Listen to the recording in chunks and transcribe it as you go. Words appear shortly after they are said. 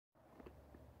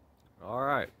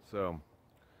Alright, so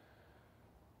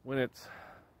when it's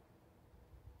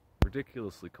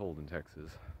ridiculously cold in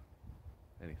Texas,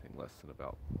 anything less than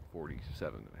about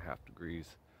 47.5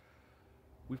 degrees,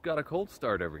 we've got to cold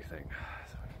start everything.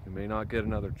 So you may not get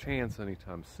another chance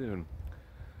anytime soon.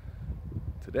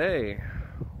 Today,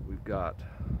 we've got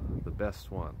the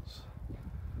best ones.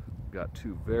 We've got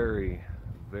two very,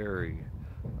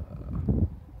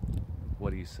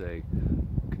 what do you say,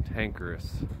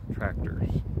 cantankerous tractors.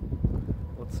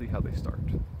 Let's see how they start.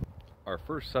 Our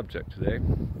first subject today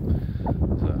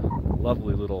is a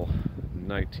lovely little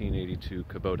 1982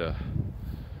 Kubota.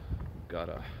 Got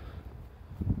a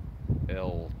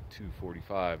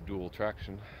L245 dual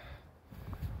traction.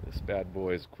 This bad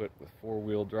boy is equipped with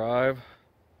 4-wheel drive,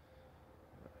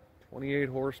 28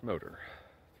 horse motor,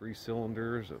 3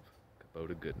 cylinders of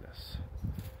Kubota goodness.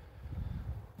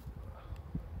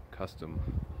 Custom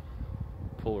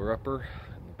puller upper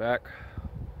in the back.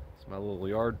 It's my little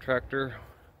yard tractor.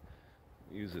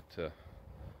 Use it to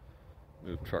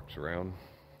move trucks around.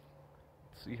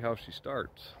 Let's see how she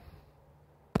starts.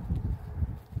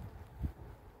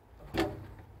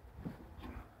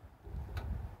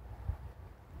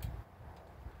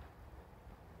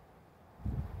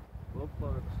 Glow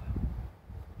plugs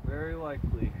very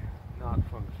likely not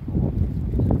functional on this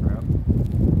piece of crap.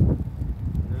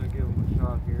 I'm gonna give them a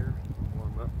shot here,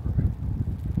 warm up for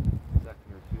a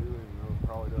second or two, and it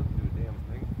probably doesn't do a damn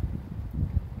thing.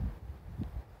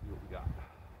 See what we got.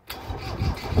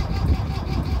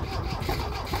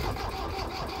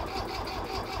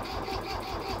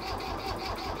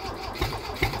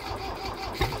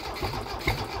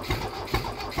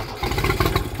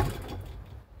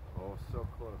 Oh, so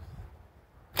close.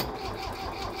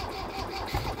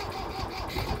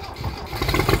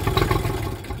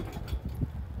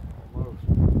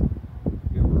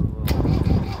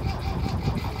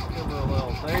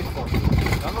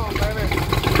 Come on, baby.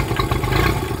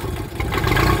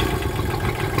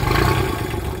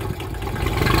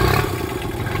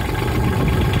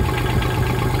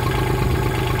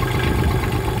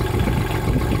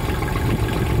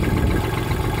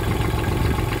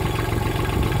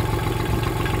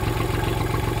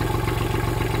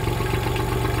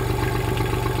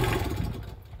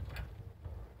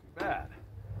 Bad.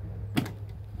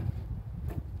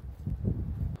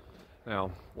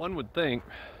 Now, one would think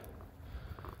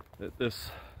that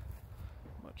this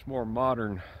much more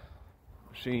modern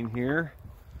machine here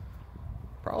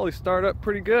probably start up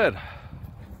pretty good.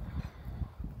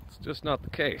 It's just not the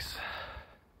case.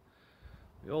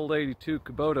 The old 82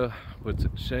 Kubota puts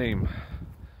it to shame.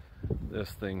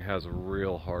 This thing has a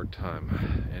real hard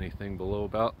time. Anything below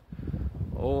about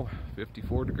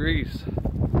 54 degrees.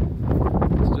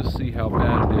 Let's just see how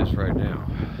bad it is right now.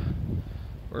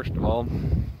 First of all,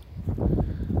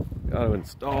 got to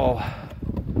install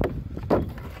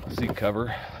seat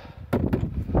cover.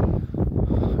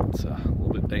 It's a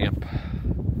little bit damp.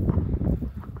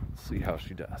 Let's see how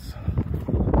she does.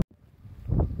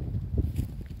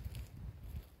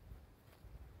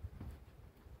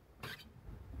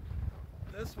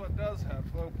 This one does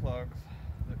have glow plugs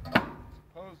that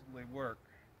supposedly work.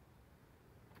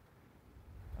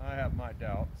 I have my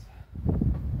doubts.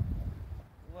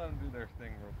 Let them do their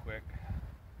thing real quick.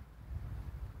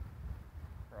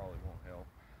 Probably won't help.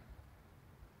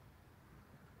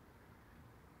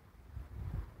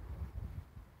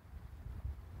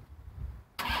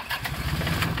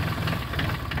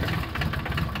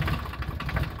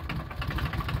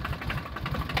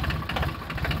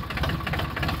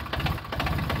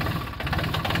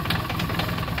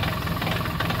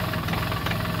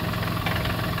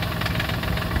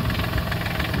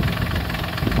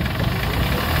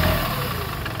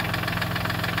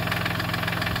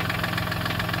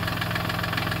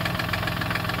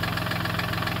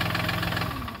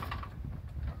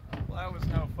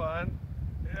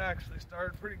 Actually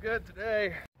started pretty good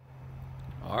today.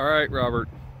 All right, Robert.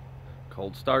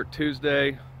 Cold start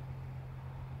Tuesday.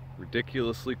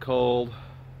 Ridiculously cold.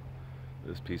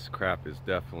 This piece of crap is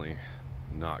definitely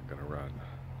not gonna run.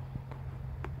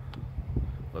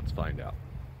 Let's find out.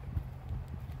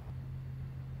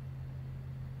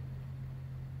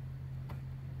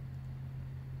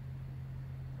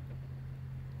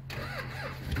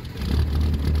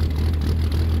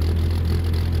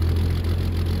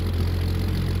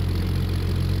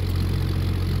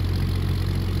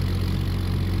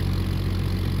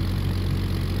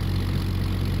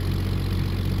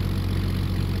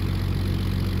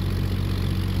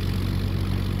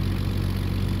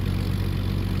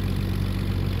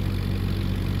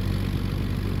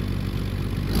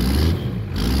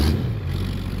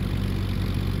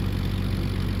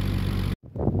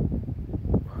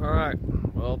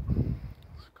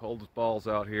 Cold as balls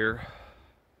out here.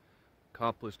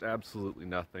 Accomplished absolutely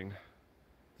nothing.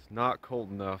 It's not cold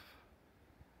enough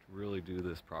to really do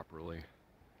this properly.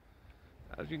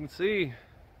 As you can see,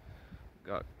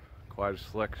 got quite a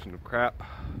selection of crap.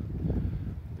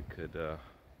 We could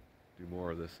do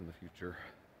more of this in the future.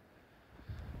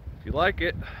 If you like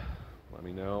it, let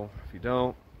me know. If you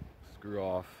don't, screw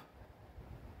off.